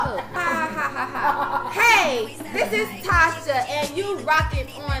This is Tasha, and you rocking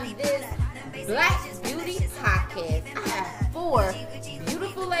on this Black Beauty Podcast. I have 4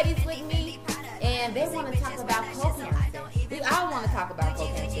 beautiful ladies with me, and they want to talk about co-parenting. We all want to talk about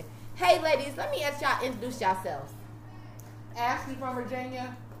co-parenting. Hey, ladies, let me ask y'all introduce yourselves. Ashley from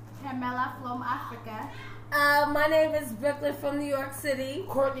Virginia. Carmela from Africa. My name is Brooklyn from New York City.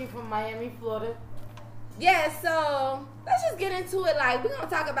 Courtney from Miami, Florida. Yeah, so let's just get into it. Like, we're going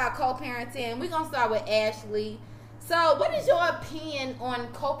to talk about co-parenting. We're going to start with Ashley. So, what is your opinion on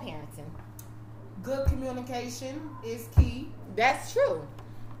co-parenting? Good communication is key. That's true.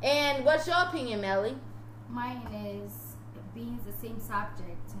 And what's your opinion, Melly? Mine is being the same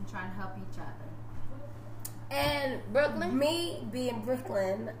subject and trying to help each other. And Brooklyn? Me being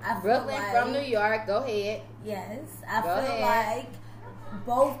Brooklyn, I feel Brooklyn like, from New York. Go ahead. Yes, I Go feel ahead. like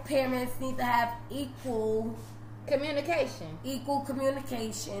both parents need to have equal communication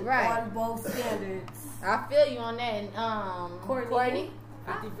right on both standards. I feel you on that. And, Courtney?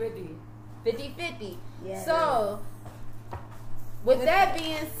 50-50. 50-50. Yes. So, with that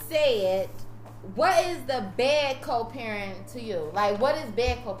being said, what is the bad co-parent to you? Like, what is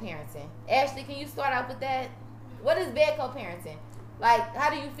bad co-parenting? Ashley, can you start out with that? What is bad co-parenting? Like, how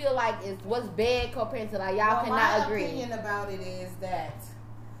do you feel like what's bad co-parenting? Like, y'all cannot agree. My opinion about it is that,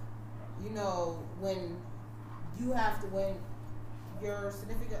 you know, when your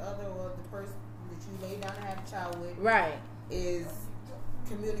significant other or the person that you lay down to have a child with, right, is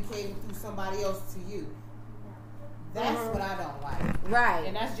communicating through somebody else to you. That's what I don't like. Right.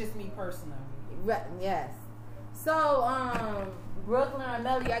 And that's just me personally. Right. Yes. So, Brooklyn or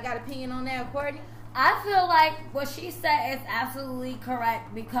Melly, I got an opinion on that, Courtney? I feel like what she said is absolutely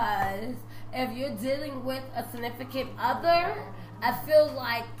correct, because if you're dealing with a significant other, I feel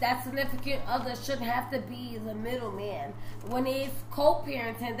like that significant other shouldn't have to be the middleman. When it's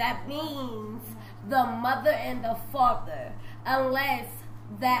co-parenting, that means the mother and the father, unless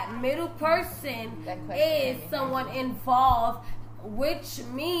that middle person is someone involved, which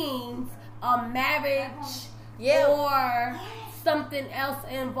means a marriage or something else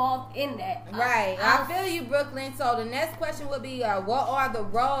involved in that. Right. I feel you, Brooklyn. So the next question would be, what are the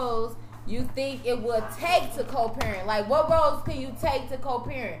roles you think it would take to co-parent? Like, what roles can you take to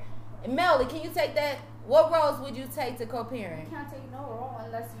co-parent? And Melly, can you take that? What roles would you take to co-parent? You can't take no role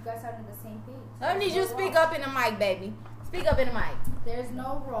unless you guys are on the same page. I need you to speak up in the mic, baby. Speak up in the mic. There's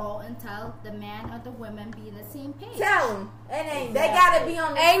no role until the man or the woman be on the same page. Tell them. They gotta be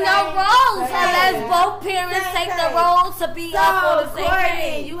on the Ain't same no roles page. unless both parents take the roles to be up on the same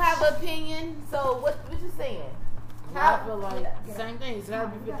page. You have an opinion. So what you saying? I feel like the same thing. It's gotta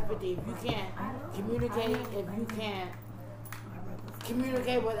be 50-50. If you can't communicate, if you can't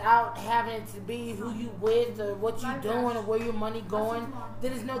communicate without having to be who you with or what you doing or where your money going,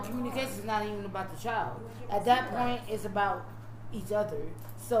 then there's no communication. It's not even about the child. At that point, it's about each other.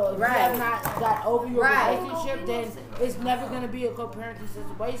 So if you have not got over your relationship, then it's never going to be a co-parenting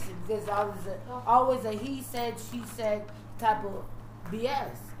situation, because always a he said, she said type of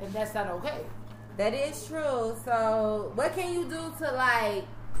BS, and that's not okay. That is true. So what can you do to, like,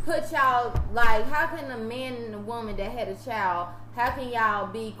 put y'all, like, how can a man and a woman that had a child, how can y'all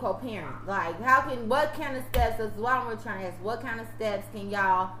be co-parent? Like, what kind of steps, that's what we're trying to ask, what kind of steps can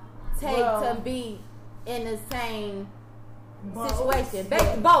y'all take to be in the same situation?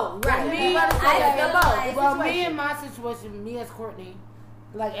 Both, right. Me and my situation, me as Courtney,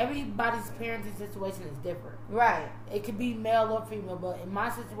 like, everybody's parenting situation is different. Right. It could be male or female, but in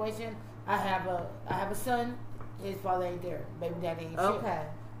my situation, I have a son, his father ain't there, baby daddy ain't shit. Okay.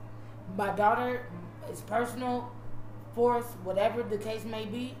 My daughter is personal, force, whatever the case may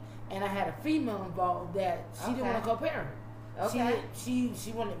be, and I had a female involved that she didn't want to co-parent. Okay.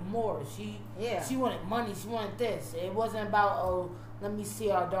 She wanted more. She wanted money. She wanted this. It wasn't about, let me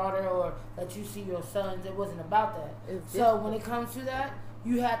see our daughter or let you see your sons. It wasn't about that. So when it comes to that,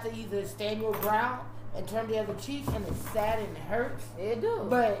 you have to either stand your ground and turn the other cheek, and it's sad and it hurts. It do.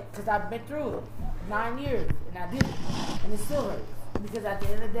 But because I've been through it 9 years and I did it, and it still hurts, because at the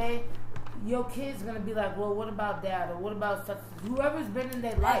end of the day, your kid's gonna be like, well, what about dad, or what about such? Whoever's been in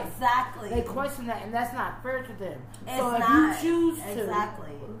their life, exactly, they question that, and that's not fair to them. It's so if not. you choose to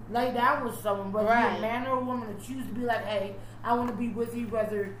lay down with someone, whether you're a man or a woman, to choose to be like, hey, I want to be with you,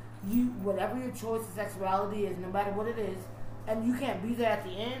 whether you, whatever your choice of sexuality is, no matter what it is, and you can't be there at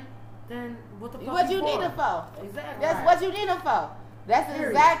the end, then what the fuck? What you need it for? Exactly. That's what you need it for. That's the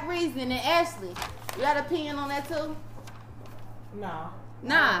exact reason. And Ashley, you got an opinion on that too? No.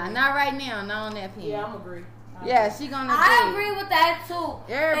 Nah, not right now. Not on that opinion. Yeah, I'm agree. Yeah, she gonna I agree with that too.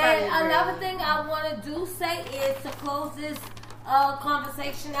 Everybody and another thing I want to say is, to close this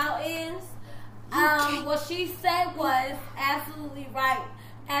conversation out, is What she said was absolutely right.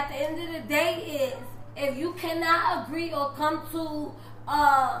 At the end of the day, is if you cannot agree or come to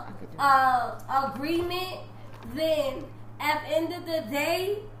agreement, then at the end of the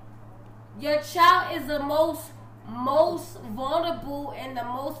day, your child is the most vulnerable and the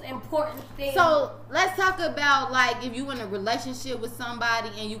most important thing. So let's talk about, like, if you in a relationship with somebody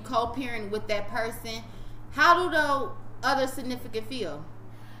and you co-parent with that person, how do the other significant feel?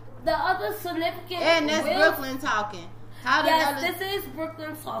 The other significant, and that's Brooklyn talking. How yes, this is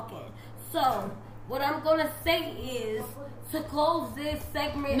Brooklyn talking. So what I'm gonna say is to close this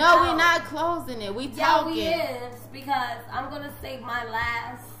segment. No, we're not closing it. We talking. Yeah, we is, because I'm gonna say my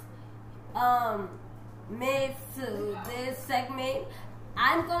last minutes to this segment.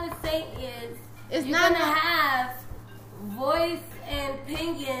 I'm gonna say is you're gonna have voice and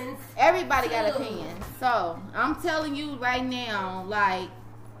opinions. Everybody got opinions. So I'm telling you right now, like,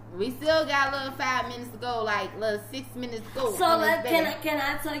 we still got a little 5 minutes to go, like little 6 minutes to go. So can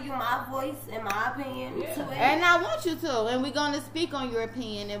I tell you my voice and my opinion to it? And I want you to, and we're gonna speak on your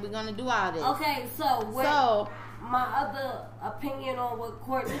opinion, and we're gonna do all this. Okay, so my other opinion on what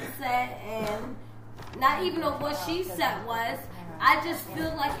Courtney said, and not even on what she said, was I just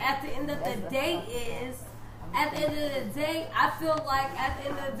feel like at the end of the day I feel like at the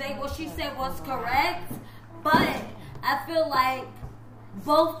end of the day what she said was correct, but I feel like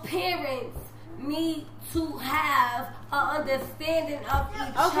both parents need to have an understanding of each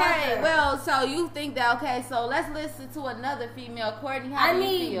other. Okay, well, so you think that, okay, so let's listen to another female. Courtney, how do you feel?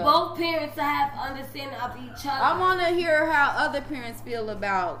 I need both parents to have understanding of each other. I want to hear how other parents feel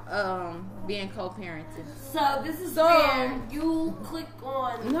about being co-parenting. So this is where you click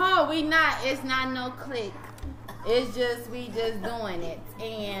on. No, we not. It's not no click. It's just, we just doing it.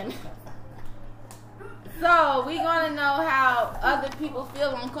 And so we gonna know how other people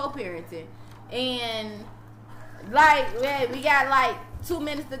feel on co-parenting. And like, we got like 2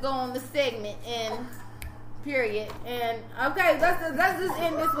 minutes to go on the segment, and period. And okay, let's just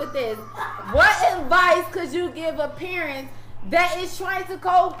end this with this. What advice could you give a parent that is trying to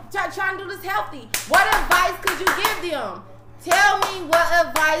trying to do this healthy? What advice could you give them? Tell me, what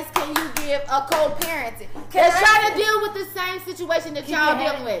advice can you give a co-parenting that's trying to deal with the same situation that y'all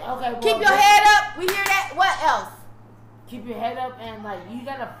dealing with? Okay, well, keep your head up. We hear that. What else? Keep your head up, and like, you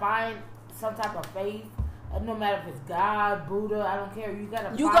gotta find some type of faith. No matter if it's God, Buddha, I don't care. You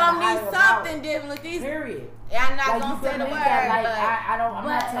gotta. You gonna need something different with these. Period. I'm not gonna say the word. I'm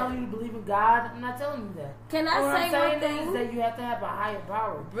not telling you to believe in God. I'm not telling you that. Can I say one thing? Is that you have to have a higher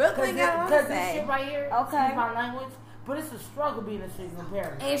power. Brooklyn got because this shit right here. Okay. Excuse my language, but it's a struggle being a single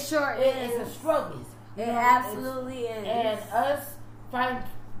parent. It sure is. It's a struggle. It absolutely is. And us fighting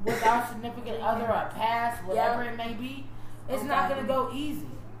with our significant other, our past, whatever it may be, it's not gonna go easy.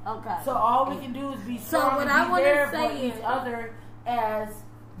 Okay. So all we can do is be strong and be there for each other as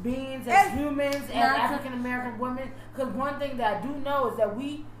beings, as humans, as African American women. Because one thing that I do know is that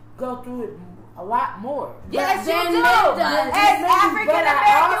we go through it a lot more. Yes, you do. As African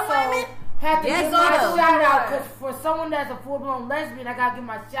American women. Have to give my shout out, because for someone that's a full-blown lesbian, I gotta give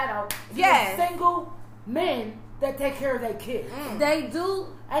my shout out to the single men that take care of their kids. They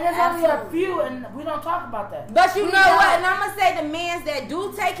do. And there's only a few, and we don't talk about that. But you know what? And I'm going to say the men that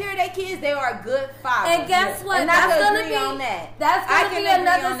do take care of their kids, they are good fathers. And guess what? And that's going to be on that. That's going to be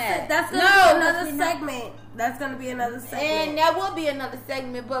another segment. That's going to be another segment. And that will be another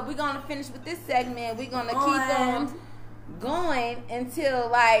segment, but we're going to finish with this segment. We're going to keep on going until,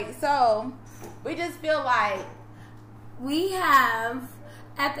 like, so we just feel like we have,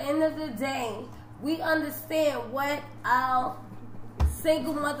 at the end of the day, we understand what our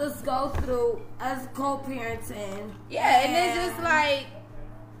single mothers go through as co-parenting. Yeah, and it's just like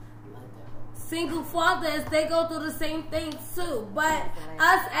single fathers, they go through the same things too. But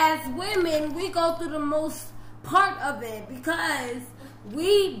us as women, we go through the most part of it because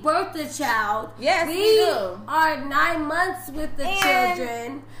we birthed a child. Yes, we do. Are 9 months with the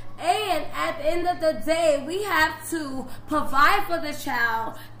children. And at the end of the day, we have to provide for the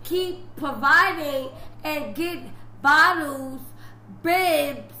child, keep providing, and get bottles,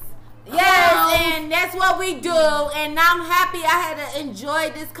 bibs. Yes, and that's what we do. And I'm happy I had to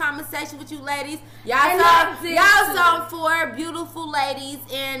enjoy this conversation with you ladies. Y'all saw 4 beautiful ladies,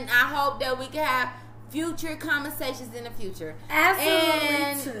 and I hope that we can have future conversations in the future.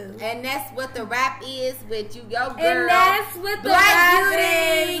 Absolutely. And that's what the wrap is with you, yo girl. And that's what the Black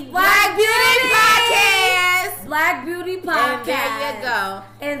Beauty Podcast. Black Beauty Podcast. And there you go.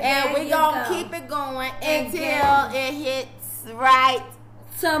 And we're going to keep it going until it hits right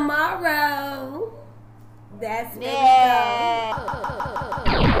tomorrow. That's where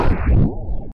we go.